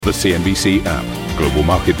The CNBC app. Global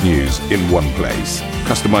market news in one place.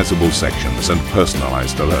 Customizable sections and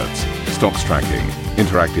personalized alerts. Stocks tracking,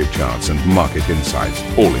 interactive charts and market insights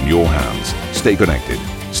all in your hands. Stay connected.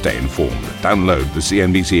 Stay informed. Download the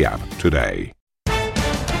CNBC app today.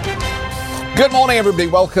 Good morning, everybody.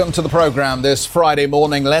 Welcome to the program this Friday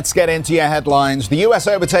morning. Let's get into your headlines. The US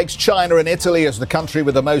overtakes China and Italy as the country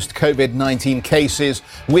with the most COVID-19 cases,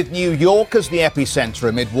 with New York as the epicenter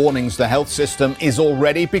amid warnings the health system is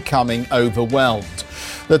already becoming overwhelmed.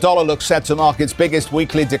 The dollar looks set to mark its biggest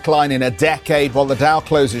weekly decline in a decade, while the Dow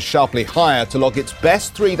closes sharply higher to log its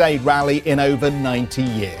best three-day rally in over 90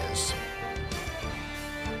 years.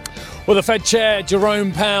 Well, the Fed Chair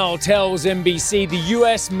Jerome Powell tells NBC the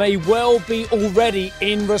US may well be already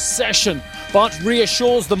in recession, but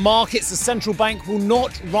reassures the markets the central bank will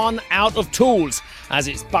not run out of tools as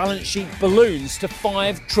its balance sheet balloons to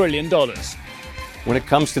 $5 trillion. When it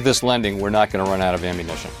comes to this lending, we're not going to run out of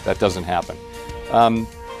ammunition. That doesn't happen.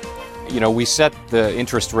 We set the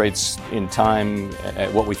interest rates in time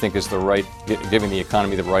at what we think is the right, giving the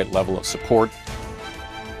economy the right level of support.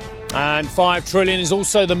 And $5 trillion is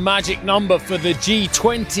also the magic number for the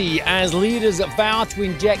G20 as leaders vow to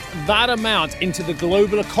inject that amount into the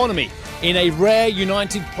global economy in a rare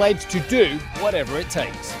united pledge to do whatever it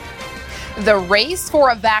takes. The race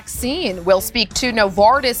for a vaccine. We'll speak to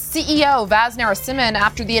Novartis CEO Vas Narasimhan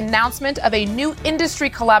after the announcement of a new industry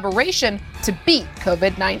collaboration to beat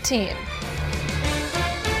COVID-19.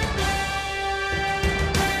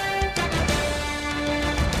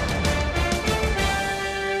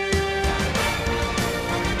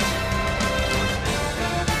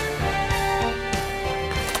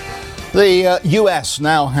 The US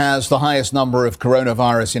now has the highest number of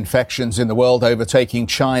coronavirus infections in the world, overtaking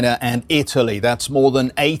China and Italy. That's more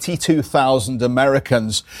than 82,000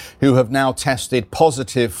 Americans who have now tested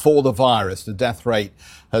positive for the virus. The death rate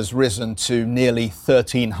has risen to nearly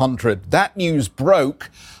 1,300. That news broke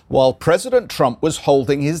while President Trump was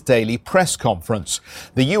holding his daily press conference.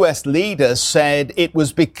 The US leader said it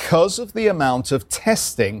was because of the amount of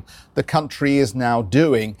testing the country is now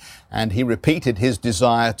doing, and he repeated his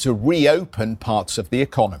desire to reopen parts of the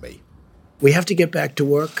economy. We have to get back to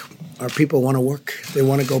work. Our people want to work. They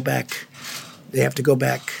want to go back. They have to go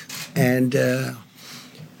back. And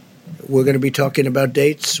we're going to be talking about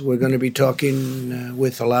dates. We're going to be talking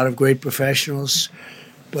with a lot of great professionals.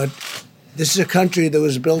 But this is a country that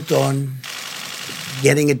was built on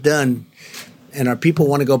getting it done, and our people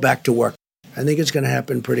want to go back to work. I think it's going to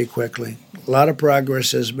happen pretty quickly. A lot of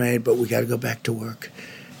progress is made, but we got to go back to work.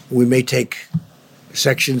 We may take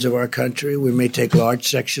sections of our country, we may take large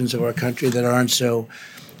sections of our country that aren't so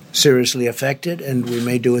seriously affected, and we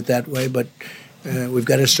may do it that way, but we've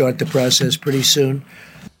got to start the process pretty soon.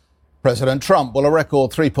 President Trump, well, a record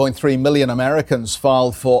 3.3 million Americans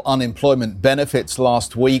filed for unemployment benefits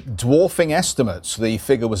last week, dwarfing estimates. The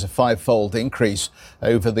figure was a five-fold increase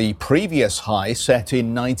over the previous high set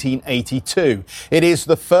in 1982. It is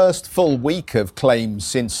the first full week of claims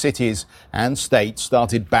since cities and states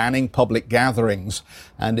started banning public gatherings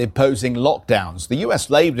and imposing lockdowns. The U.S.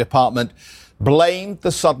 Labor Department blamed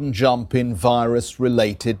the sudden jump in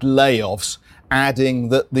virus-related layoffs, adding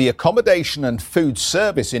that the accommodation and food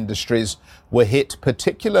service industries were hit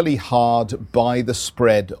particularly hard by the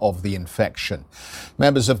spread of the infection.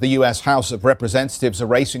 Members of the U.S. House of Representatives are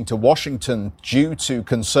racing to Washington due to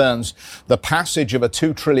concerns the passage of a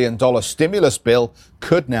 $2 trillion stimulus bill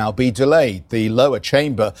could now be delayed. The lower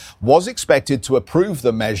chamber was expected to approve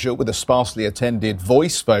the measure with a sparsely attended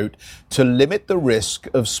voice vote to limit the risk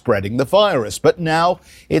of spreading the virus. But now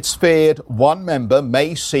it's feared one member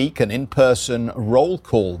may seek an in-person roll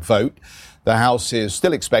call vote. The House is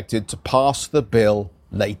still expected to pass the bill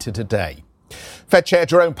later today. Fed Chair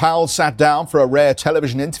Jerome Powell sat down for a rare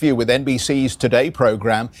television interview with NBC's Today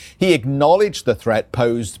program. He acknowledged the threat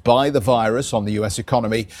posed by the virus on the U.S.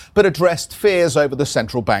 economy, but addressed fears over the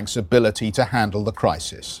central bank's ability to handle the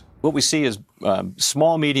crisis. What we see is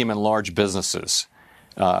small, medium, and large businesses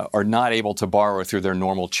are not able to borrow through their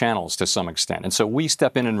normal channels to some extent. And so we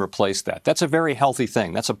step in and replace that. That's a very healthy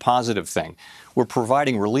thing. That's a positive thing. We're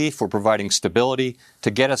providing relief. We're providing stability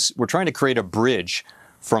to get us. We're trying to create a bridge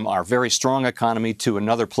from our very strong economy to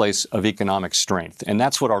another place of economic strength. And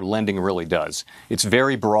that's what our lending really does. It's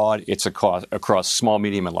very broad. It's across small,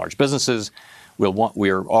 medium, and large businesses.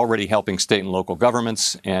 We're already helping state and local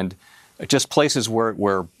governments and just places where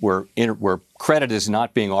credit is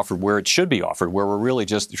not being offered where it should be offered, where it's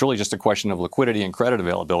really just a question of liquidity and credit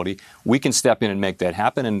availability. We can step in and make that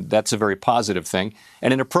happen, and that's a very positive thing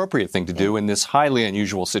and an appropriate thing to do in this highly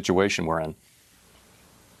unusual situation we're in.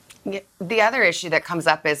 The other issue that comes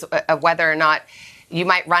up is whether or not you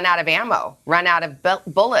might run out of ammo, run out of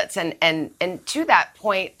bullets. And to that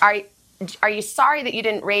point, are you sorry that you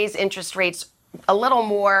didn't raise interest rates a little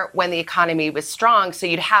more when the economy was strong so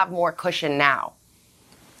you'd have more cushion now?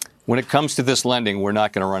 When it comes to this lending, we're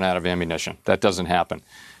not going to run out of ammunition. That doesn't happen.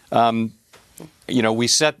 We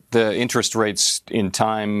set the interest rates in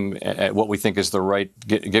time at what we think is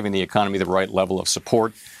giving the economy the right level of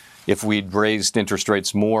support. If we'd raised interest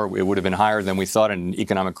rates more, it would have been higher than we thought, and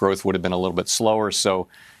economic growth would have been a little bit slower. So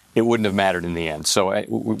it wouldn't have mattered in the end. So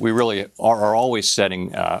we really are always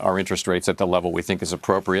setting our interest rates at the level we think is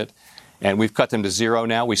appropriate. And we've cut them to zero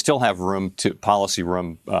now. We still have policy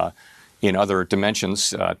room in other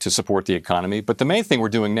dimensions to support the economy. But the main thing we're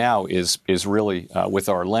doing now is really with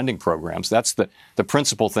our lending programs. That's the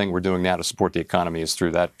principal thing we're doing now to support the economy is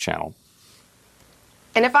through that channel.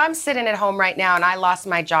 And if I'm sitting at home right now and I lost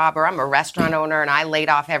my job, or I'm a restaurant owner and I laid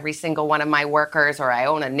off every single one of my workers, or I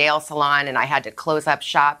own a nail salon and I had to close up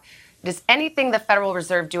shop, does anything the Federal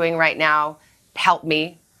Reserve doing right now help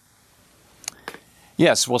me?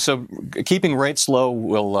 Yes. Well, so keeping rates low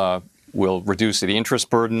will reduce the interest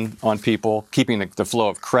burden on people. Keeping the flow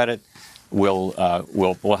of credit will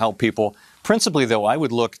help people. Principally, though, I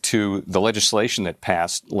would look to the legislation that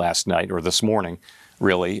passed last night or this morning,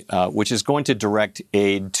 really, which is going to direct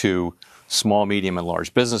aid to small, medium, and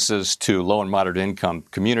large businesses, to low and moderate income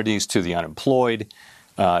communities, to the unemployed,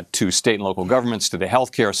 to state and local governments, to the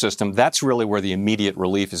healthcare system. That's really where the immediate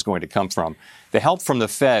relief is going to come from. The help from the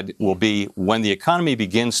Fed will be when the economy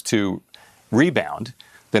begins to rebound,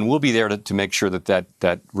 then we'll be there to make sure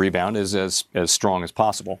that rebound is as strong as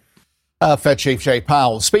possible. Fed Chief Jay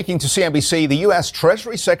Powell. Speaking to CNBC, the U.S.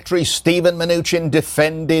 Treasury Secretary Steven Mnuchin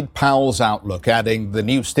defended Powell's outlook, adding the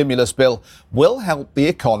new stimulus bill will help the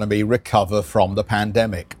economy recover from the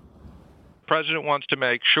pandemic. The president wants to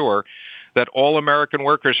make sure that all American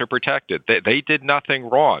workers are protected. They did nothing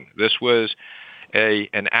wrong. This was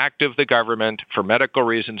an act of the government for medical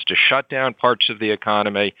reasons to shut down parts of the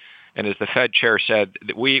economy. And as the Fed chair said,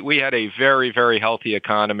 we had a very, very healthy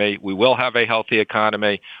economy. We will have a healthy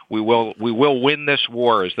economy. We will win this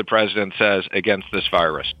war, as the president says, against this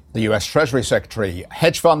virus. The U.S. Treasury Secretary,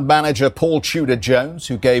 hedge fund manager Paul Tudor Jones,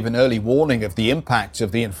 who gave an early warning of the impact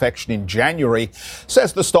of the infection in January,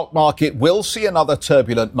 says the stock market will see another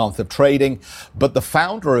turbulent month of trading. But the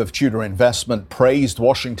founder of Tudor Investment praised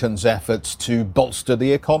Washington's efforts to bolster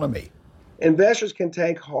the economy. Investors can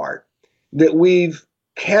take heart that we've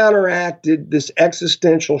counteracted this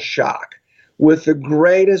existential shock with the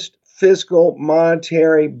greatest fiscal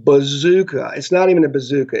monetary bazooka. It's not even a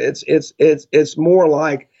bazooka. It's more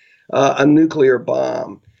like a nuclear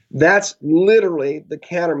bomb. That's literally the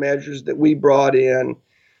countermeasures that we brought in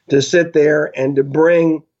to sit there and to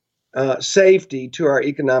bring safety to our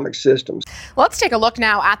economic systems. Let's take a look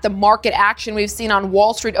now at the market action we've seen on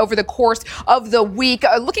Wall Street over the course of the week.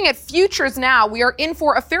 Looking at futures now, we are in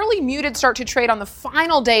for a fairly muted start to trade on the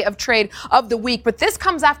final day of trade of the week. But this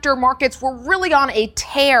comes after markets were really on a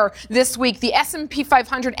tear this week. The S&P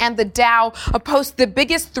 500 and the Dow post the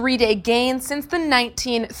biggest three-day gain since the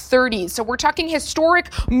 1930s. So we're talking historic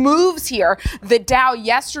moves here. The Dow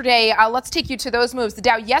yesterday, let's take you to those moves. The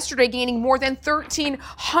Dow yesterday gaining more than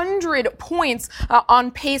 1,300 points,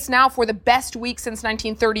 on pace now for the best week since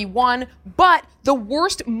 1931, but the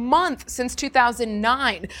worst month since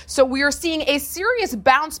 2009. So we are seeing a serious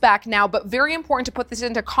bounce back now, but very important to put this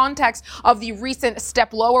into context of the recent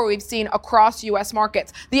step lower we've seen across U.S.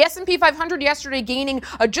 markets. The S&P 500 yesterday gaining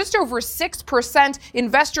just over 6%.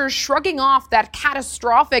 Investors shrugging off that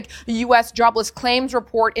catastrophic U.S. jobless claims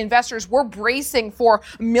report. Investors were bracing for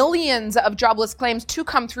millions of jobless claims to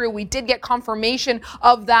come through. We did get confirmation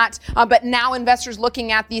of that, but now investors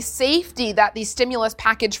looking at the safety that the stimulus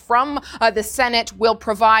package from the Senate will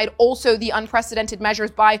provide, also the unprecedented measures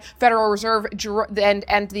by Federal Reserve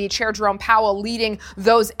and the Chair Jerome Powell leading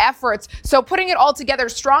those efforts. So putting it all together,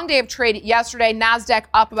 strong day of trade yesterday. NASDAQ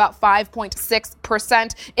up about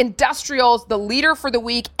 5.6%. Industrials, the leader for the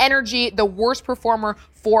week. Energy, the worst performer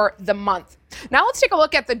for the month. Now let's take a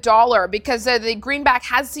look at the dollar, because the greenback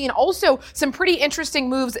has seen also some pretty interesting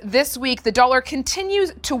moves this week. The dollar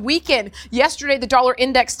continues to weaken. Yesterday, the dollar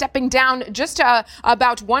index stepping down just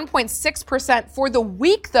about 1.6%. For the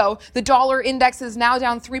week, though, the dollar index is now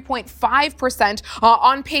down 3.5%,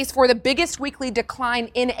 on pace for the biggest weekly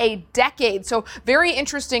decline in a decade. So very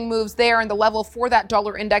interesting moves there, and the level for that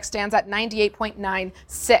dollar index stands at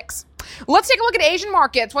 98.96. Let's take a look at Asian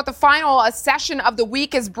markets, what the final session of the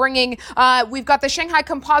week is bringing. We've got the Shanghai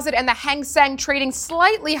Composite and the Hang Seng trading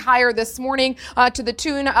slightly higher this morning to the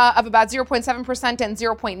tune of about 0.7% and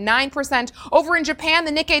 0.9%. Over in Japan,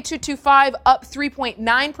 the Nikkei 225 up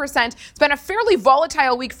 3.9%. It's been a fairly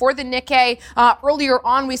volatile week for the Nikkei. Earlier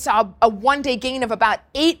on, we saw a one-day gain of about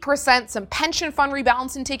 8%, some pension fund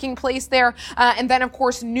rebalancing taking place there. And then, of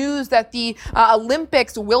course, news that the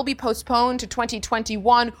Olympics will be postponed to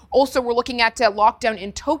 2021. Also, we're looking at lockdown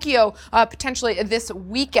in Tokyo potentially this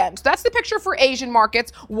weekend. So that's the picture for Asian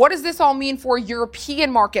markets. What does this all mean for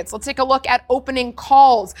European markets? Let's take a look at opening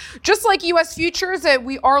calls. Just like U.S. futures,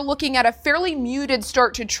 we are looking at a fairly muted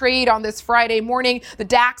start to trade on this Friday morning. The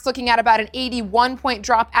DAX looking at about an 81-point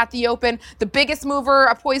drop at the open. The biggest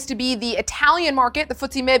mover poised to be the Italian market, the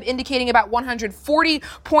FTSE MIB indicating about 140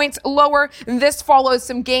 points lower. This follows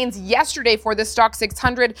some gains yesterday for the Stock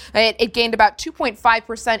 600. It gained about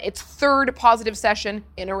 2.5%. Its third positive session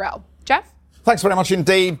in a row. Jeff? Thanks very much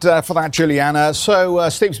indeed for that, Juliana. So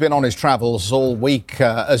Steve's been on his travels all week,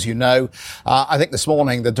 as you know. I think this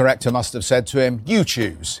morning the director must have said to him, you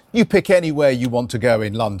choose. You pick anywhere you want to go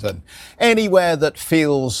in London. Anywhere that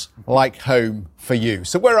feels like home for you.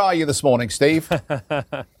 So where are you this morning, Steve?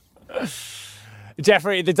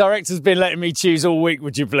 Jeffrey, the director's been letting me choose all week,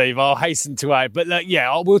 would you believe? I'll hasten to add. But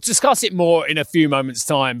we'll discuss it more in a few moments'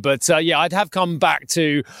 time. But I'd have come back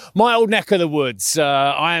to my old neck of the woods.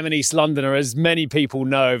 I am an East Londoner, as many people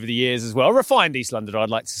know over the years as well. A refined East Londoner,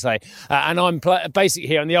 I'd like to say. And I'm basically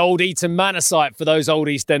here on the old Eton Manor site for those old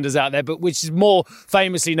EastEnders out there, but which is more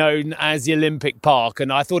famously known as the Olympic Park.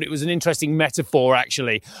 And I thought it was an interesting metaphor,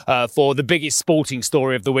 actually, for the biggest sporting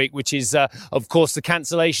story of the week, which is, of course, the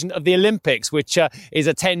cancellation of the Olympics, which is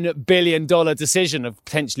a $10 billion decision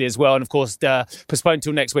potentially as well. And of course, postponed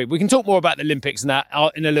till next week. We can talk more about the Olympics and that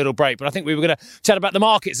in a little break. But I think we were going to chat about the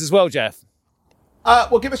markets as well, Jeff.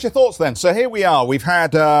 Well, give us your thoughts then. So here we are. We've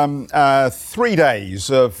had 3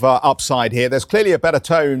 days of upside here. There's clearly a better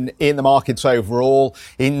tone in the markets overall.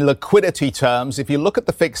 In liquidity terms, if you look at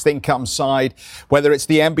the fixed income side, whether it's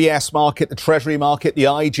the MBS market, the Treasury market, the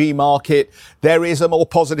IG market, there is a more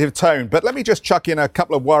positive tone. But let me just chuck in a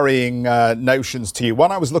couple of worrying notions to you.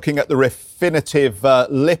 One, I was looking at the Refinitiv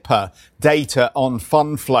Lipper data on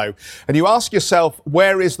fund flow. And you ask yourself,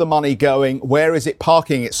 where is the money going? Where is it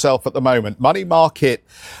parking itself at the moment? Money market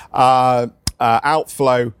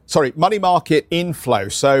money market inflow.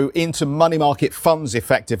 So into money market funds,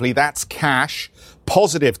 effectively, that's cash,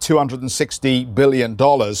 positive $260 billion.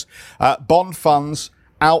 Bond funds,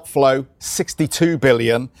 outflow, $62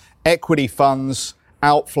 billion. Equity funds,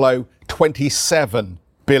 outflow, $27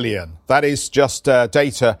 billion. That is just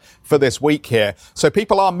data for this week here. So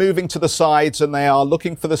people are moving to the sides and they are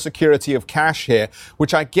looking for the security of cash here,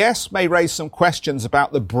 which I guess may raise some questions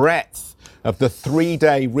about the breadth of the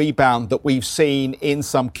 3-day rebound that we've seen in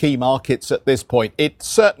some key markets at this point. It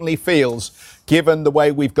certainly feels, given the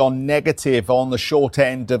way we've gone negative on the short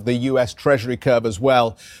end of the US Treasury curve as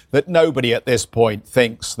well, that nobody at this point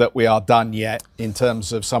thinks that we are done yet in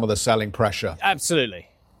terms of some of the selling pressure. Absolutely.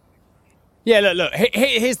 Yeah, look,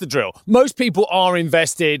 here's the drill. Most people are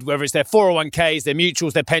invested, whether it's their 401ks, their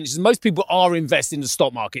mutuals, their pensions, most people are invested in the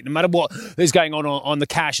stock market, no matter what is going on the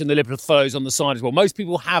cash and the liquid flows on the side as well. Most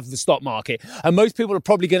people have the stock market, and most people are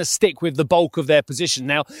probably going to stick with the bulk of their position.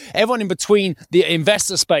 Now, everyone in between the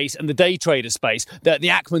investor space and the day trader space, the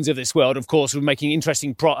Ackmans of this world, of course, are making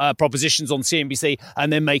interesting propositions on CNBC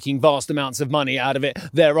and then making vast amounts of money out of it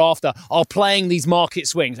thereafter, are playing these market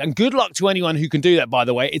swings. And good luck to anyone who can do that, by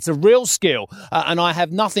the way. It's a real skill. And I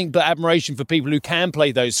have nothing but admiration for people who can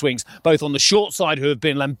play those swings, both on the short side, who have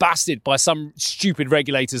been lambasted by some stupid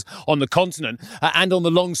regulators on the continent, and on the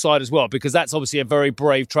long side as well, because that's obviously a very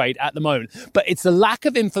brave trade at the moment. But it's the lack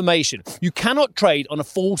of information. You cannot trade on a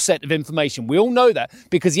full set of information. We all know that,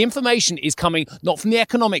 because the information is coming not from the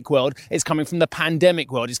economic world, it's coming from the pandemic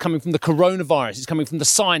world, it's coming from the coronavirus, it's coming from the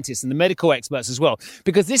scientists and the medical experts as well.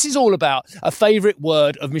 Because this is all about a favourite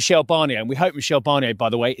word of Michel Barnier, and we hope Michel Barnier, by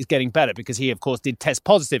the way, is getting better, because he, of course, did test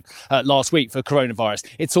positive last week for coronavirus.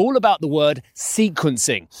 It's all about the word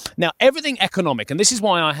sequencing. Now, everything economic, and this is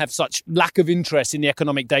why I have such lack of interest in the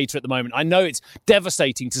economic data at the moment. I know it's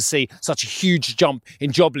devastating to see such a huge jump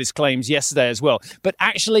in jobless claims yesterday as well. But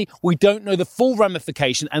actually, we don't know the full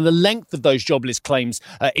ramification and the length of those jobless claims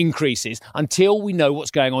increases until we know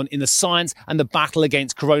what's going on in the science and the battle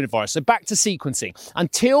against coronavirus. So back to sequencing.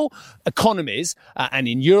 Until economies, and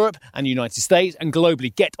in Europe and the United States and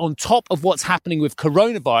globally, get on top of what's happening with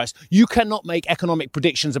coronavirus, you cannot make economic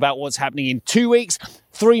predictions about what's happening in 2 weeks,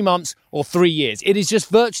 3 months, or 3 years. It is just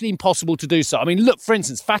virtually impossible to do so. I mean, look, for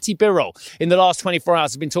instance, Fatih Birol in the last 24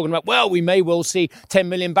 hours has been talking about, well, we may well see 10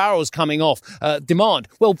 million barrels coming off demand.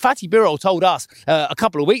 Well, Fatih Birol told us a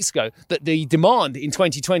couple of weeks ago that the demand in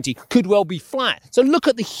 2020 could well be flat. So look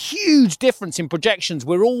at the huge difference in projections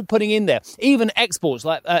we're all putting in there. Even experts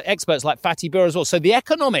like Fatih Birol as well. So the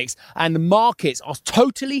economics and the markets are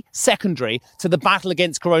totally secondary to the battle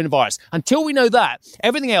against coronavirus. Until we know that,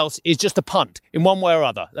 everything else is just a punt in one way or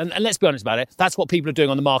other. And let's be honest about it, that's what people are doing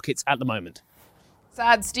on the markets at the moment.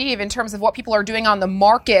 Sad, Steve, in terms of what people are doing on the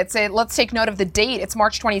markets. Let's take note of the date. It's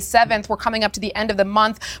March 27th. We're coming up to the end of the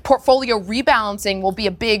month. Portfolio rebalancing will be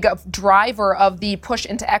a big driver of the push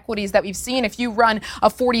into equities that we've seen. If you run a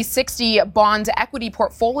 40-60 bond equity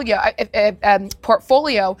portfolio,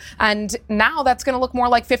 and now that's going to look more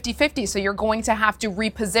like 50-50. So you're going to have to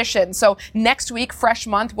reposition. So next week, fresh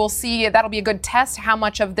month, we'll see. That'll be a good test how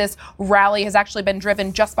much of this rally has actually been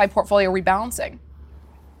driven just by portfolio rebalancing.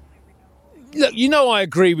 Look, I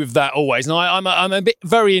agree with that always. And I'm a bit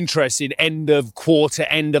very interested end of quarter,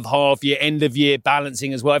 end of half year, end of year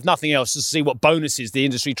balancing as well. If nothing else, to see what bonuses the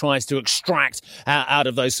industry tries to extract out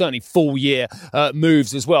of those certainly full year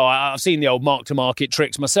moves as well. I've seen the old mark to market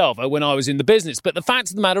tricks myself when I was in the business. But the fact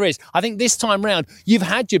of the matter is, I think this time round, you've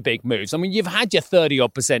had your big moves. I mean, you've had your 30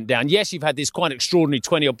 odd % down. Yes, you've had this quite extraordinary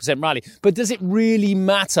 20 odd % rally. But does it really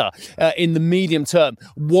matter in the medium term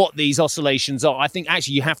what these oscillations are? I think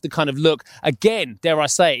actually you have to kind of look again, dare I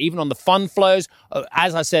say, even on the fund flows,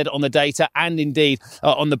 as I said, on the data and indeed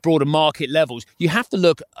on the broader market levels, you have to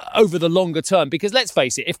look over the longer term because let's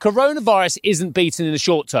face it, if coronavirus isn't beaten in the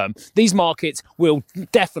short term, these markets will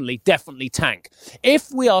definitely tank.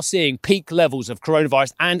 If we are seeing peak levels of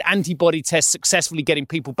coronavirus and antibody tests successfully getting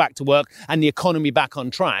people back to work and the economy back on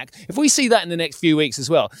track, if we see that in the next few weeks as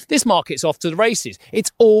well, this market's off to the races.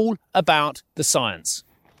 It's all about the science.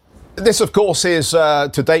 This, of course, is,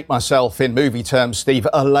 to date myself in movie terms, Steve,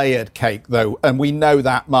 a layered cake, though, and we know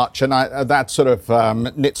that much, and that sort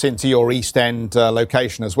of knits into your East End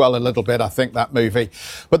location as well a little bit, I think, that movie.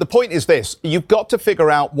 But the point is this, you've got to figure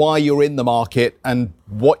out why you're in the market and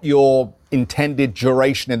what your intended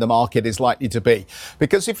duration in the market is likely to be.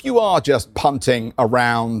 Because if you are just punting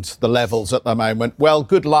around the levels at the moment, well,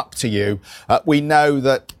 good luck to you. We know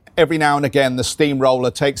that every now and again, the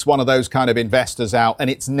steamroller takes one of those kind of investors out, and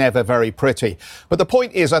it's never very pretty. But the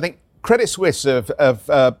point is, I think Credit Suisse have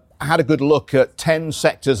had a good look at 10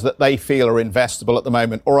 sectors that they feel are investable at the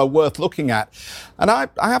moment or are worth looking at. And I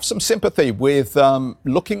have some sympathy with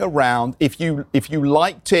looking around. If you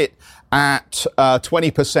liked it at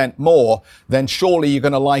 20% more, then surely you're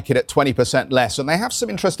going to like it at 20% less. And they have some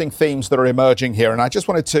interesting themes that are emerging here. And I just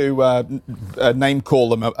wanted to name call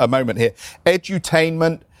them a moment here.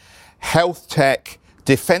 Edutainment, health tech,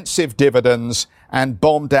 defensive dividends, and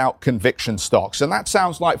bombed out conviction stocks. And that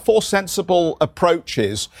sounds like 4 sensible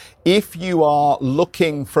approaches if you are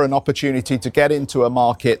looking for an opportunity to get into a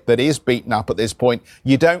market that is beaten up at this point.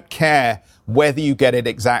 You don't care whether you get it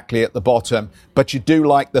exactly at the bottom, but you do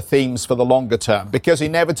like the themes for the longer term, because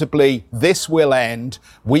inevitably this will end.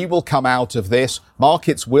 We will come out of this.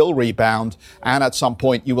 Markets will rebound. And at some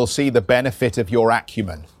point you will see the benefit of your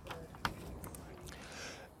acumen.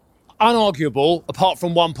 Unarguable, apart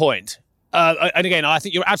from one point. And again, I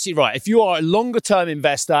think you're absolutely right. If you are a longer-term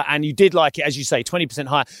investor and you did like it, as you say, 20%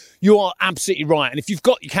 higher, you are absolutely right. And if you've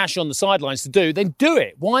got your cash on the sidelines to do, then do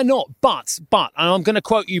it. Why not? But, and I'm going to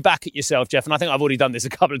quote you back at yourself, Jeff, and I think I've already done this a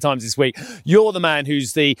couple of times this week. You're the man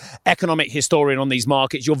who's the economic historian on these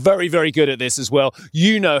markets. You're very, very good at this as well.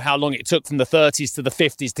 You know how long it took from the 30s to the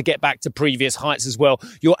 50s to get back to previous heights as well.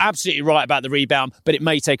 You're absolutely right about the rebound, but it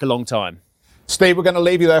may take a long time. Steve, we're going to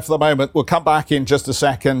leave you there for the moment. We'll come back in just a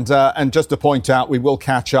second. And just to point out, we will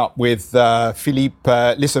catch up with Philippe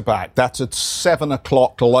Lissabac. That's at 7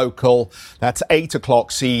 o'clock local. That's 8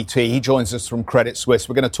 o'clock CET. He joins us from Credit Suisse.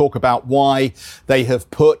 We're going to talk about why they have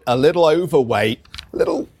put a little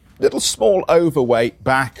small overweight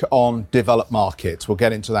back on developed markets. We'll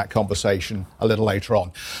get into that conversation a little later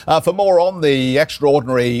on. For more on the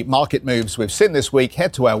extraordinary market moves we've seen this week,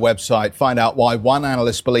 head to our website, find out why one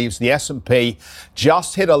analyst believes the S&P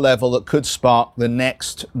just hit a level that could spark the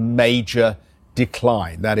next major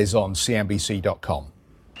decline. That is on cnbc.com.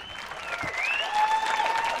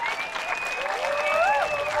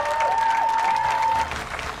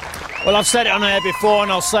 Well, I've said it on air before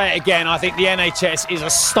and I'll say it again. I think the NHS is a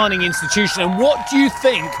stunning institution. And what do you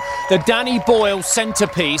think the Danny Boyle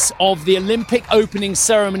centrepiece of the Olympic opening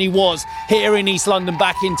ceremony was here in East London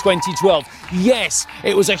back in 2012? Yes,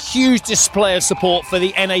 it was a huge display of support for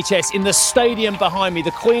the NHS in the stadium behind me,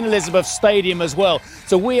 the Queen Elizabeth Stadium as well.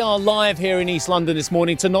 So we are live here in East London this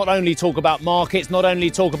morning to not only talk about markets, not only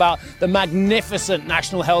talk about the magnificent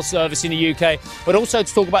National Health Service in the UK, but also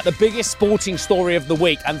to talk about the biggest sporting story of the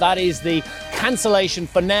week, and that is the cancellation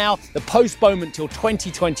for now, the postponement till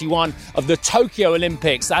 2021 of the Tokyo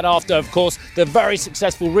Olympics. That after, of course, the very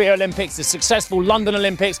successful Rio Olympics, the successful London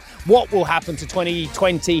Olympics. What will happen to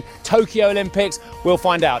 2020 Tokyo Olympics? We'll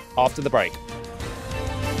find out after the break.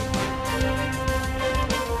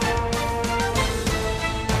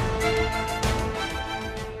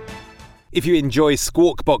 If you enjoy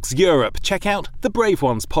Squawk Box Europe, check out the Brave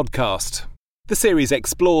Ones podcast. The series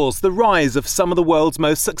explores the rise of some of the world's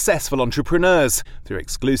most successful entrepreneurs. Through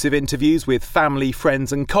exclusive interviews with family,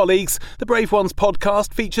 friends and colleagues, the Brave Ones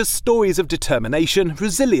podcast features stories of determination,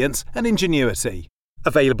 resilience and ingenuity.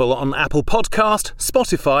 Available on Apple Podcast,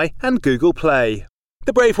 Spotify and Google Play.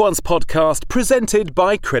 The Brave Ones podcast presented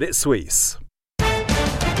by Credit Suisse.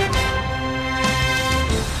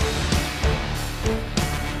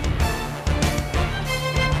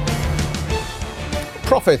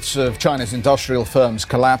 Profits of China's industrial firms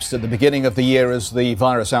collapsed at the beginning of the year as the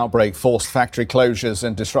virus outbreak forced factory closures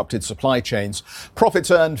and disrupted supply chains.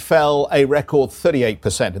 Profits earned fell a record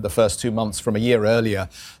 38% in the first 2 months from a year earlier.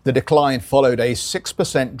 The decline followed a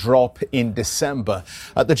 6% drop in December.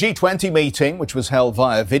 At the G20 meeting, which was held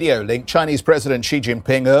via video link, Chinese President Xi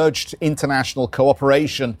Jinping urged international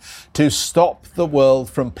cooperation to stop the world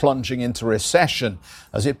from plunging into recession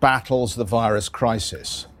as it battles the virus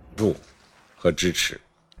crisis.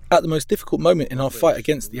 At the most difficult moment in our fight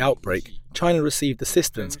against the outbreak, China received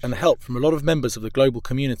assistance and help from a lot of members of the global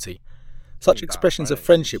community. Such expressions of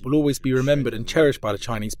friendship will always be remembered and cherished by the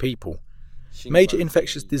Chinese people. Major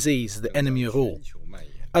infectious disease is the enemy of all.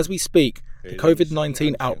 As we speak, the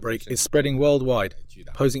COVID-19 outbreak is spreading worldwide,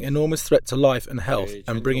 posing enormous threat to life and health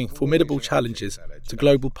and bringing formidable challenges to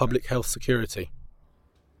global public health security.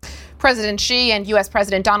 President Xi and U.S.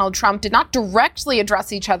 President Donald Trump did not directly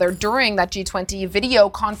address each other during that G20 video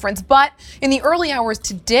conference, but in the early hours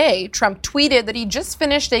today, Trump tweeted that he just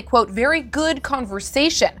finished a, quote, very good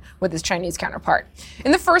conversation with his Chinese counterpart.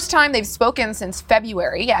 In the first time they've spoken since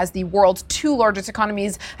February, as the world's two largest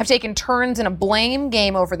economies have taken turns in a blame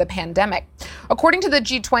game over the pandemic. According to the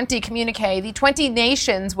G20 communique, the 20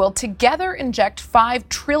 nations will together inject $5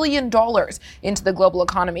 trillion into the global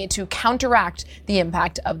economy to counteract the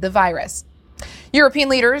impact of the virus. European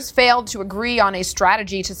leaders failed to agree on a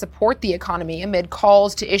strategy to support the economy amid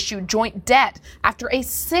calls to issue joint debt after a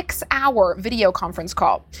 6-hour video conference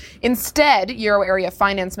call. Instead, Euro area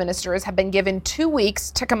finance ministers have been given 2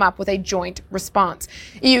 weeks to come up with a joint response.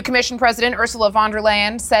 EU Commission President Ursula von der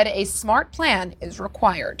Leyen said a smart plan is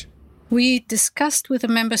required. We discussed with the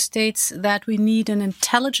member states that we need an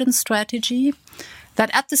intelligent strategy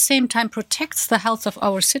that at the same time protects the health of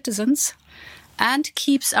our citizens and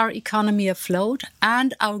keeps our economy afloat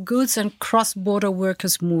and our goods and cross-border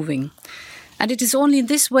workers moving. And it is only in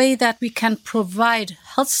this way that we can provide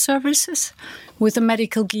health services with the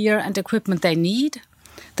medical gear and equipment they need,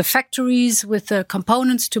 the factories with the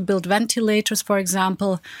components to build ventilators, for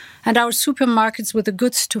example, and our supermarkets with the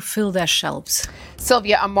goods to fill their shelves.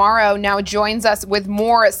 Sylvia Amaro now joins us with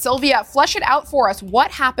more. Sylvia, flesh it out for us. What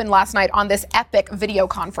happened last night on this epic video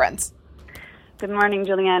conference? Good morning,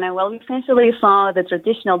 Juliana. Well, we essentially saw the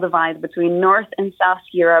traditional divide between North and South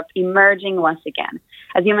Europe emerging once again.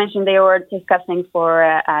 As you mentioned, they were discussing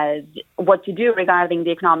for what to do regarding the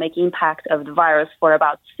economic impact of the virus for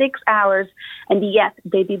about 6 hours, and yet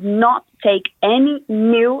they did not take any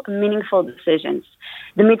new meaningful decisions.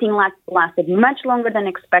 The meeting lasted much longer than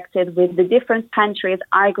expected, with the different countries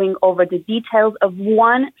arguing over the details of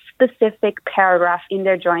one specific paragraph in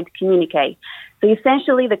their joint communique. So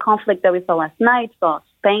essentially, the conflict that we saw last night saw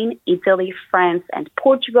Spain, Italy, France, and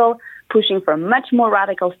Portugal pushing for much more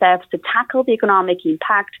radical steps to tackle the economic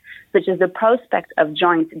impact, such as the prospect of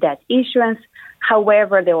joint debt issuance.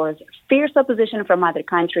 However, there was fierce opposition from other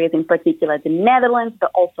countries, in particular the Netherlands, but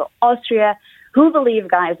also Austria, who believe,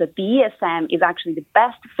 guys, that the ESM is actually the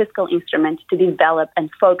best fiscal instrument to develop and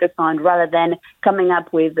focus on rather than coming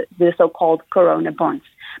up with the so-called Corona bonds.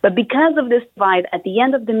 But because of this divide, at the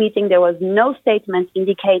end of the meeting, there was no statement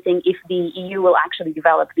indicating if the EU will actually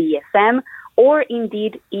develop the ESM or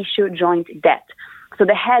indeed issue joint debt. So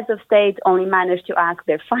the heads of state only managed to ask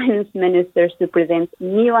their finance ministers to present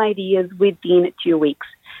new ideas within 2 weeks.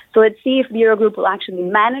 So let's see if the Eurogroup will actually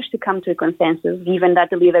manage to come to a consensus, given that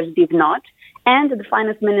the leaders did not, and the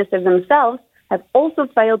finance ministers themselves have also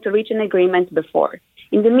failed to reach an agreement before.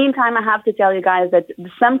 In the meantime, I have to tell you guys that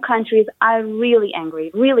some countries are really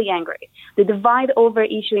angry, really angry. The divide over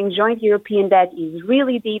issuing joint European debt is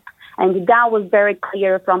really deep, and that was very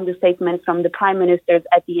clear from the statement from the prime ministers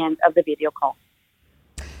at the end of the video call.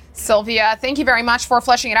 Sylvia, thank you very much for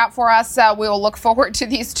fleshing it out for us. We will look forward to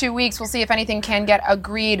these 2 weeks. We'll see if anything can get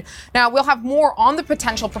agreed. Now, we'll have more on the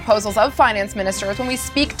potential proposals of finance ministers when we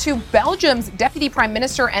speak to Belgium's Deputy Prime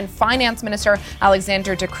Minister and Finance Minister,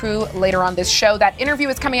 Alexander De Croo, later on this show. That interview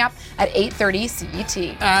is coming up at 8:30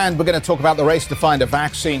 CET. And we're going to talk about the race to find a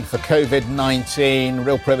vaccine for COVID-19.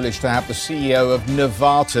 Real privilege to have the CEO of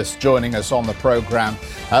Novartis joining us on the program.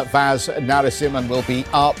 Vaz Narasimhan will be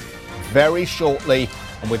up very shortly.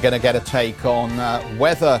 And we're going to get a take on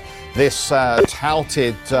whether this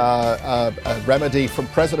touted remedy from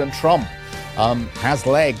President Trump has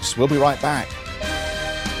legs. We'll be right back.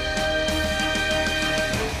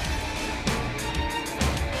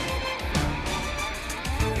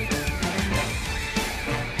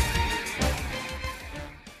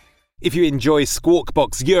 If you enjoy Squawk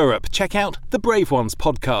Box Europe, check out the Brave Ones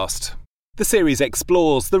podcast. The series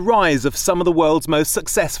explores the rise of some of the world's most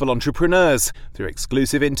successful entrepreneurs. Through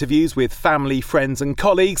exclusive interviews with family, friends and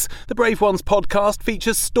colleagues, the Brave Ones podcast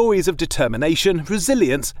features stories of determination,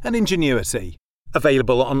 resilience and ingenuity.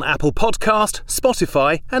 Available on Apple Podcast,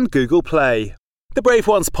 Spotify and Google Play. The Brave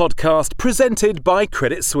Ones podcast presented by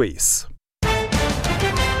Credit Suisse.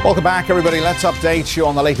 Welcome back, everybody. Let's update you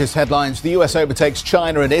on the latest headlines. The US overtakes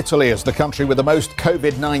China and Italy as the country with the most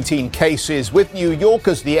COVID-19 cases, with New York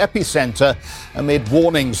as the epicenter. Amid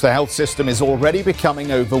warnings, the health system is already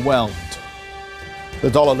becoming overwhelmed. The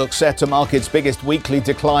dollar looks set to mark its biggest weekly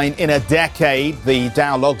decline in a decade. The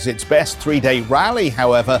Dow logs its best three-day rally,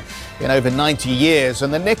 however, in over 90 years,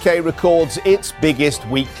 and the Nikkei records its biggest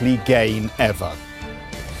weekly gain ever.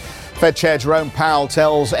 Fed Chair Jerome Powell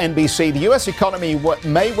tells NBC the U.S. economy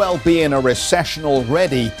may well be in a recession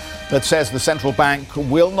already, but says the central bank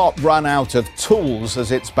will not run out of tools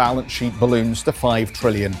as its balance sheet balloons to $5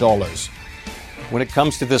 trillion. When it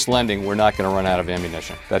comes to this lending, we're not going to run out of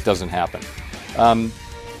ammunition. That doesn't happen.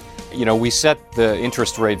 We set the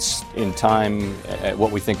interest rates in time at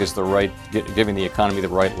what we think is the right, giving the economy the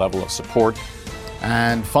right level of support.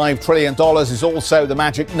 And $5 trillion is also the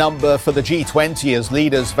magic number for the G20 as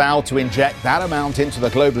leaders vow to inject that amount into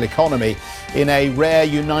the global economy in a rare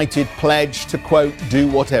united pledge to, quote, do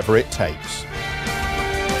whatever it takes.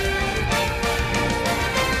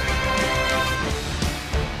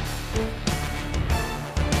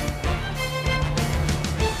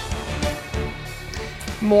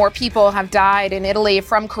 More people have died in Italy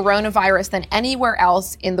from coronavirus than anywhere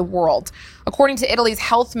else in the world. According to Italy's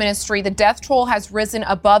health ministry, the death toll has risen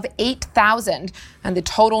above 8,000, and the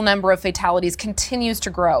total number of fatalities continues to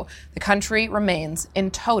grow. The country remains in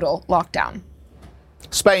total lockdown.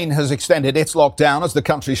 Spain has extended its lockdown as the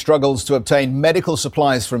country struggles to obtain medical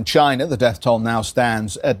supplies from China. The death toll now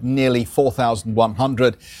stands at nearly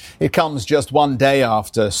 4,100. It comes just one day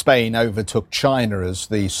after Spain overtook China as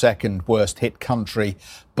the second worst hit country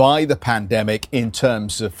by the pandemic in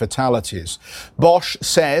terms of fatalities. Bosch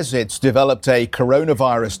says it's developed a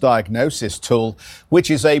coronavirus diagnosis tool which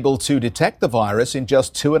is able to detect the virus in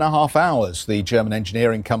just 2.5 hours. The German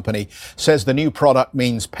engineering company says the new product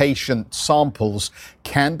means patient samples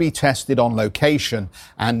can be tested on location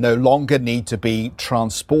and no longer need to be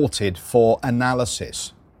transported for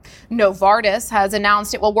analysis. Novartis has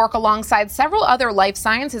announced it will work alongside several other life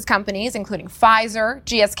sciences companies, including Pfizer,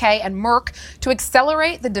 GSK, and Merck, to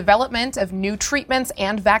accelerate the development of new treatments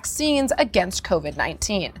and vaccines against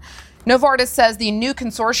COVID-19. Novartis says the new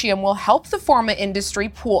consortium will help the pharma industry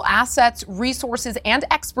pool assets, resources, and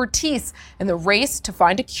expertise in the race to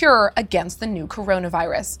find a cure against the new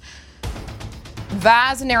coronavirus.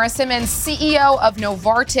 Vaz Narasimhan, CEO of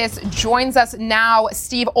Novartis, joins us now.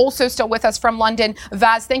 Steve, also still with us from London.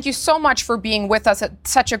 Vaz, thank you so much for being with us at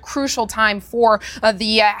such a crucial time for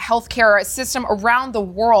the healthcare system around the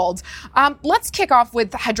world. Let's kick off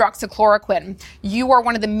with hydroxychloroquine. You are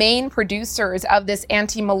one of the main producers of this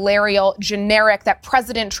anti-malarial generic that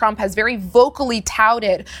President Trump has very vocally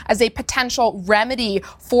touted as a potential remedy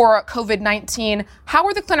for COVID-19. How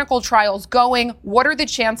are the clinical trials going? What are the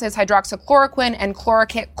chances hydroxychloroquine and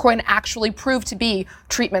chloroquine actually prove to be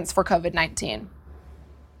treatments for COVID-19?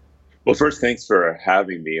 Well, first, thanks for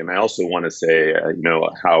having me. And I also want to say,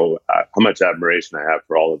 how much admiration I have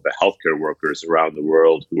for all of the healthcare workers around the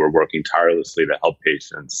world who are working tirelessly to help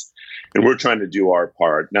patients. And we're trying to do our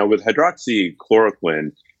part. Now, with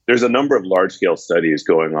hydroxychloroquine, there's a number of large-scale studies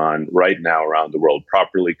going on right now around the world,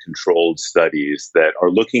 properly controlled studies that are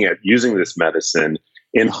looking at using this medicine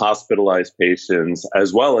in hospitalized patients,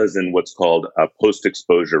 as well as in what's called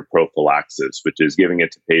post-exposure prophylaxis, which is giving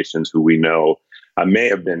it to patients who we know may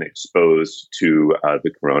have been exposed to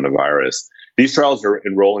the coronavirus. These trials are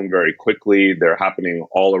enrolling very quickly. They're happening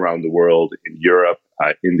all around the world, in Europe,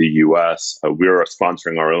 in the US. We're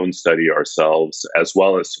sponsoring our own study ourselves, as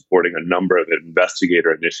well as supporting a number of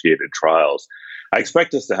investigator-initiated trials. I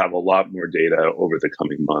expect us to have a lot more data over the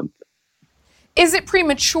coming month. Is it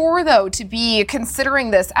premature, though, to be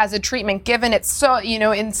considering this as a treatment, given it's so,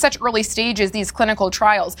 in such early stages, these clinical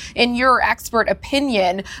trials? In your expert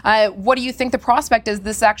opinion, what do you think the prospect is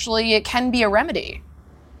this actually can be a remedy?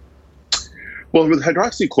 Well, with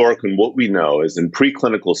hydroxychloroquine, what we know is in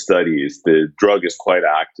preclinical studies, the drug is quite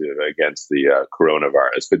active against the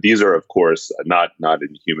coronavirus. But these are, of course, not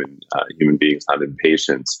in human beings, not in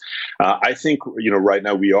patients. I think, right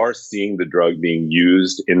now we are seeing the drug being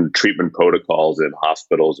used in treatment protocols in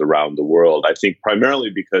hospitals around the world. I think primarily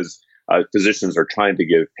because physicians are trying to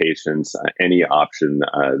give patients any option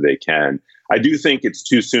they can. I do think it's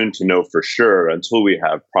too soon to know for sure until we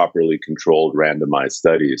have properly controlled randomized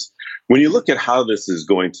studies. When you look at how this is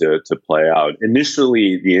going to play out,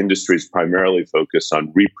 initially the industry is primarily focused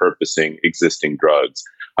on repurposing existing drugs.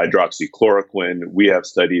 Hydroxychloroquine, we have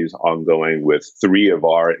studies ongoing with 3 of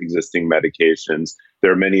our existing medications.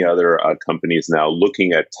 There are many other companies now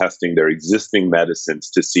looking at testing their existing medicines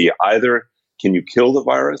to see either can you kill the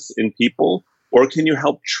virus in people, or can you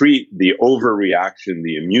help treat the overreaction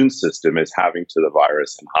the immune system is having to the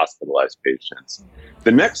virus in hospitalized patients?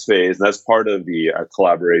 The next phase, and that's part of the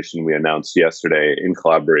collaboration we announced yesterday in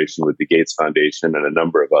collaboration with the Gates Foundation and a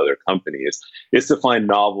number of other companies, is to find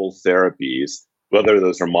novel therapies, whether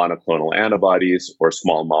those are monoclonal antibodies or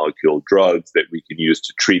small molecule drugs that we can use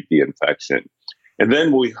to treat the infection. And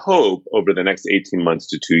then we hope over the next 18 months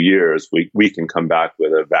to 2 years, we can come back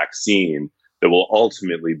with a vaccine that will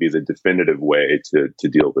ultimately be the definitive way to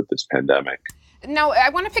deal with this pandemic. Now, I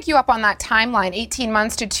want to pick you up on that timeline, 18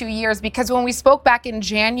 months to 2 years, because when we spoke back in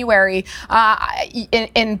January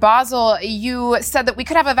in Basel, you said that we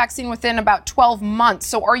could have a vaccine within about 12 months.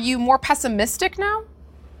 So are you more pessimistic now?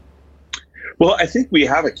 Well, I think we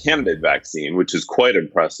have a candidate vaccine, which is quite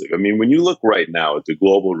impressive. I mean, when you look right now at the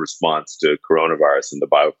global response to coronavirus in the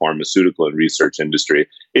biopharmaceutical and research industry,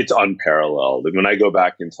 it's unparalleled. And when I go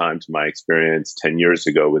back in time to my experience 10 years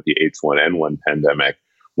ago with the H1N1 pandemic,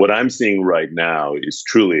 what I'm seeing right now is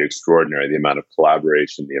truly extraordinary, the amount of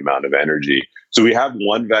collaboration, the amount of energy. So we have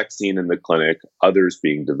one vaccine in the clinic, others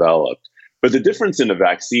being developed. But the difference in a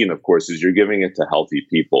vaccine, of course, is you're giving it to healthy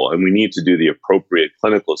people, and we need to do the appropriate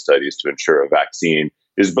clinical studies to ensure a vaccine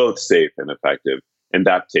is both safe and effective, and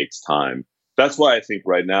that takes time. That's why I think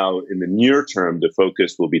right now, in the near term, the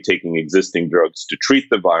focus will be taking existing drugs to treat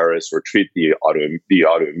the virus or treat the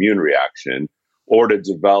autoimmune reaction, or to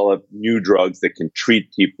develop new drugs that can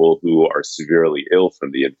treat people who are severely ill from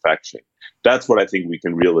the infection. That's what I think we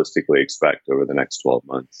can realistically expect over the next 12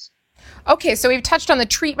 months. Okay, so we've touched on the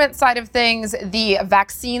treatment side of things, the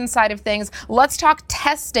vaccine side of things. Let's talk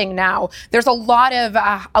testing now. There's a lot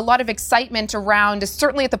of excitement around,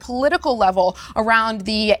 certainly at the political level, around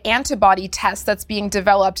the antibody test that's being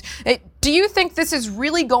developed. Do you think this is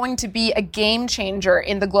really going to be a game changer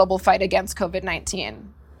in the global fight against COVID-19?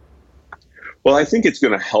 Well, I think it's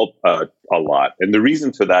going to help a lot. And the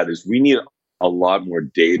reason for that is we need a lot more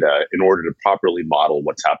data in order to properly model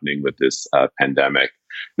what's happening with this pandemic.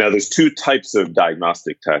 Now, there's 2 types of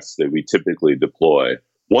diagnostic tests that we typically deploy.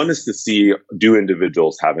 One is to see, do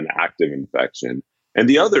individuals have an active infection? And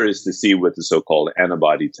the other is to see with the so-called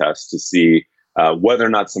antibody test to see whether or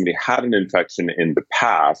not somebody had an infection in the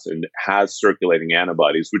past and has circulating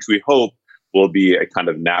antibodies, which we hope will be a kind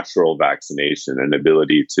of natural vaccination, an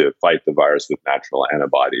ability to fight the virus with natural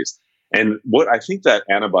antibodies. And what I think that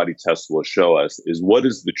antibody test will show us is what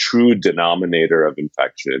is the true denominator of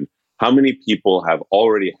infection. How many people have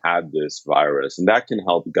already had this virus? And that can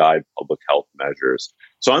help guide public health measures.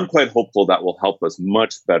 So I'm quite hopeful that will help us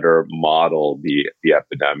much better model the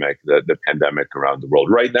epidemic, the pandemic around the world.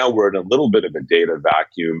 Right now, we're in a little bit of a data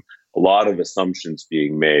vacuum, a lot of assumptions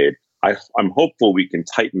being made. I'm hopeful we can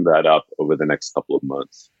tighten that up over the next couple of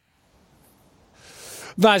months.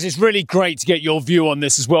 Vaz, it's really great to get your view on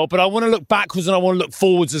this as well, but I want to look backwards and I want to look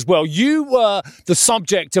forwards as well. You were the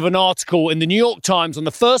subject of an article in the New York Times on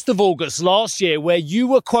the 1st of August last year where you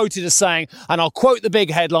were quoted as saying, and I'll quote the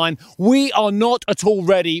big headline, "We are not at all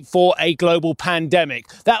ready for a global pandemic."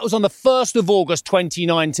 That was on the 1st of August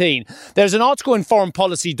 2019. There's an article in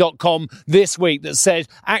foreignpolicy.com this week that said,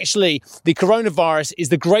 actually, the coronavirus is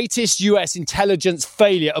the greatest US intelligence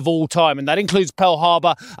failure of all time, and that includes Pearl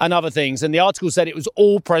Harbor and other things. And the article said it was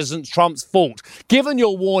all President Trump's fault. Given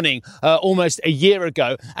your warning almost a year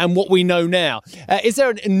ago and what we know now, is there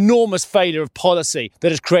an enormous failure of policy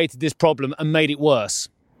that has created this problem and made it worse?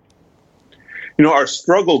 You know, our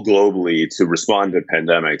struggle globally to respond to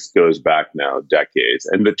pandemics goes back now decades.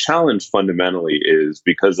 And the challenge fundamentally is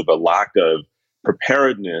because of a lack of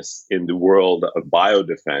preparedness in the world of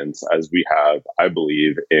biodefense, as we have, I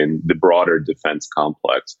believe, in the broader defense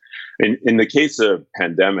complex. In the case of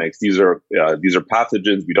pandemics, these are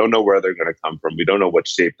pathogens. We don't know where they're going to come from. We don't know what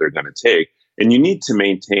shape they're going to take. And you need to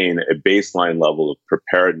maintain a baseline level of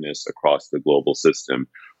preparedness across the global system.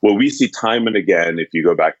 What we see time and again, if you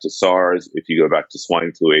go back to SARS, if you go back to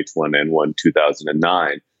swine flu H1N1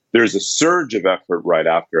 2009, there's a surge of effort right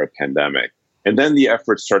after a pandemic. And then the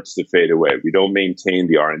effort starts to fade away. We don't maintain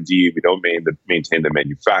the R&D. We don't maintain the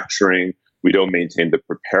manufacturing. We don't maintain the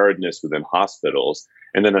preparedness within hospitals.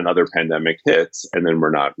 And then another pandemic hits, and then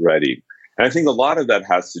we're not ready. And I think a lot of that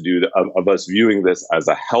has to do of us viewing this as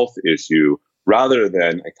a health issue rather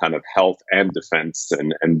than a kind of health and defense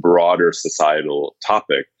and broader societal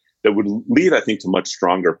topic that would lead, I think, to much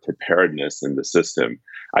stronger preparedness in the system.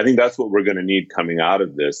 I think that's what we're going to need coming out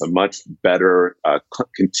of this, a much better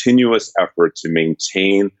continuous effort to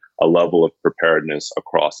maintain a level of preparedness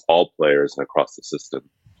across all players and across the system.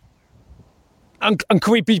 And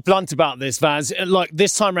can we be blunt about this, Vaz? Like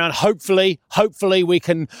this time around, hopefully we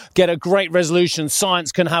can get a great resolution.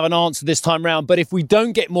 Science can have an answer this time around. But if we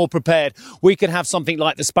don't get more prepared, we could have something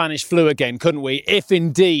like the Spanish flu again, couldn't we? If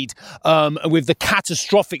indeed, with the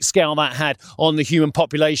catastrophic scale that had on the human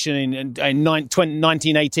population in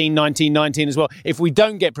 1918, 1919 as well, if we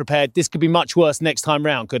don't get prepared, this could be much worse next time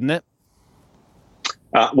round, couldn't it?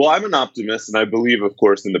 Well, I'm an optimist, and I believe, of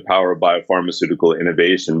course, in the power of biopharmaceutical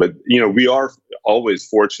innovation. But, we are always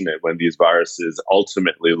fortunate when these viruses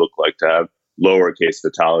ultimately look like to have lower case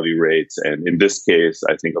fatality rates. And in this case,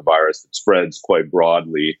 I think a virus that spreads quite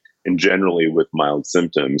broadly and generally with mild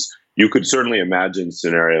symptoms. You could certainly imagine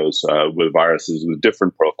scenarios with viruses with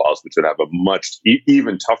different profiles, which would have a much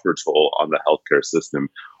even tougher toll on the healthcare system.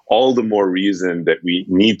 All the more reason that we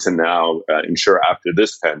need to now ensure after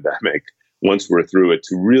this pandemic, once we're through it,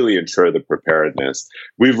 to really ensure the preparedness.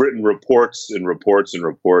 We've written reports and reports and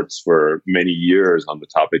reports for many years on the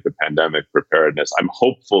topic of pandemic preparedness. I'm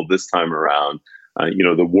hopeful this time around,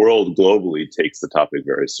 the world globally takes the topic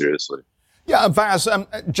very seriously. Yeah, Vaz,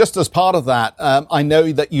 just as part of that, I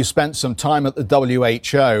know that you spent some time at the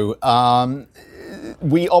WHO.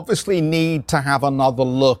 We obviously need to have another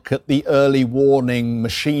look at the early warning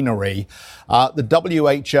machinery. The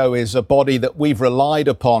WHO is a body that we've relied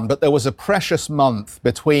upon, but there was a precious month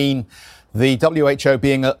between the WHO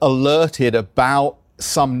being alerted about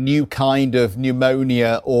some new kind of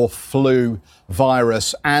pneumonia or flu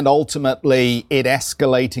virus and ultimately it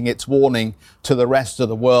escalating its warning to the rest of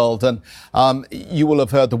the world. And you will have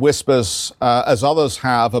heard the whispers, as others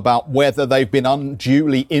have, about whether they've been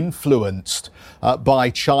unduly influenced by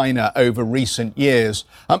China over recent years.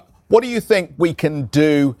 What do you think we can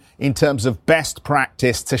do in terms of best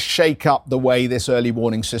practice to shake up the way this early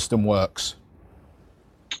warning system works?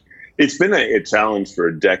 It's been a challenge for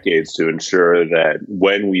decades to ensure that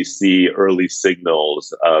when we see early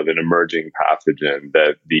signals of an emerging pathogen,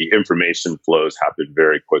 that the information flows happen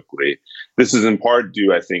very quickly. This is in part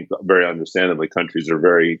due, I think, very understandably, countries are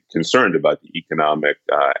very concerned about the economic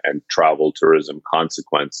and travel tourism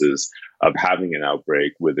consequences of having an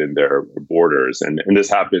outbreak within their borders. And this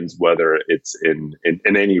happens whether it's in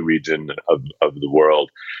any region of the world.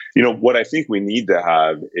 What I think we need to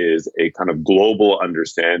have is a kind of global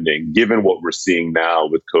understanding, given what we're seeing now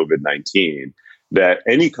with COVID-19, that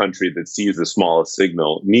any country that sees the smallest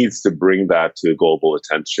signal needs to bring that to global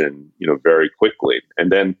attention, very quickly.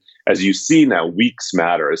 And then, as you see now, weeks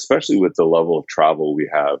matter, especially with the level of travel we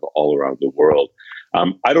have all around the world.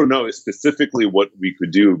 I don't know specifically what we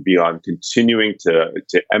could do beyond continuing to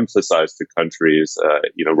emphasize to countries,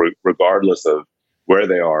 regardless of where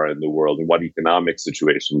they are in the world and what economic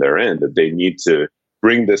situation they're in, that they need to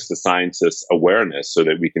bring this to scientists' awareness so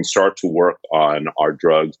that we can start to work on our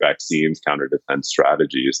drugs, vaccines, counter-defense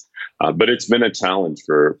strategies. But it's been a challenge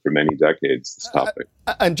for many decades, this topic.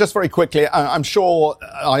 And just very quickly, I'm sure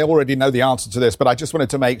I already know the answer to this, but I just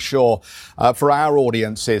wanted to make sure for our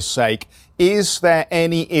audience's sake, is there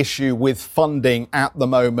any issue with funding at the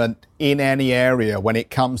moment in any area when it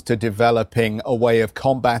comes to developing a way of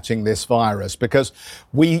combating this virus? Because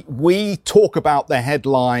we talk about the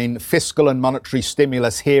headline fiscal and monetary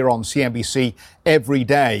stimulus here on CNBC every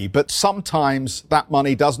day, but sometimes that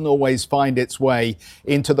money doesn't always find its way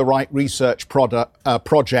into the right research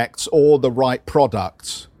projects or the right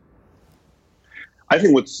products. I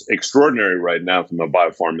think what's extraordinary right now from a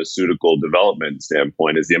biopharmaceutical development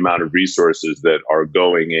standpoint is the amount of resources that are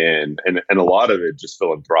going in, and a lot of it just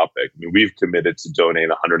philanthropic. I mean, we've committed to donate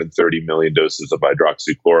 130 million doses of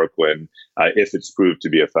hydroxychloroquine if it's proved to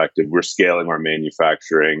be effective. We're scaling our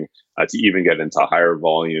manufacturing to even get into higher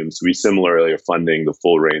volumes. We similarly are funding the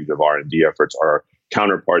full range of R&D efforts. Our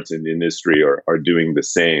counterparts in the industry are doing the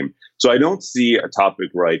same. So I don't see a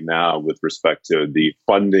topic right now with respect to the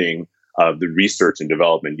funding of the research and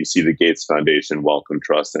development. You see the Gates Foundation, Wellcome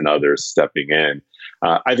Trust, and others stepping in.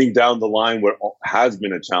 I think down the line, what has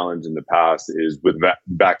been a challenge in the past is with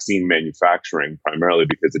vaccine manufacturing, primarily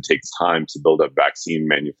because it takes time to build up vaccine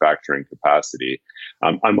manufacturing capacity.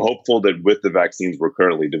 I'm hopeful that with the vaccines we're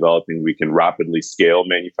currently developing, we can rapidly scale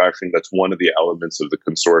manufacturing. That's one of the elements of the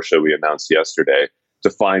consortia we announced yesterday, to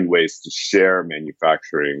find ways to share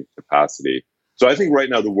manufacturing capacity. So I think right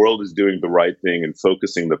now the world is doing the right thing and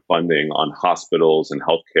focusing the funding on hospitals and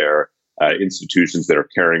healthcare institutions that are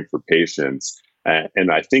caring for patients.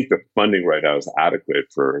 And I think the funding right now is adequate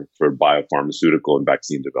for biopharmaceutical and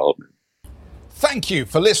vaccine development. Thank you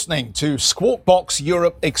for listening to Squawk Box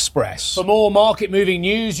Europe Express. For more market-moving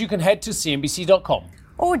news, you can head to cnbc.com.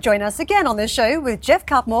 Or join us again on this show with Jeff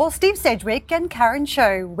Cutmore, Steve Sedgwick and Karen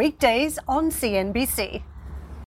Cho, weekdays on CNBC.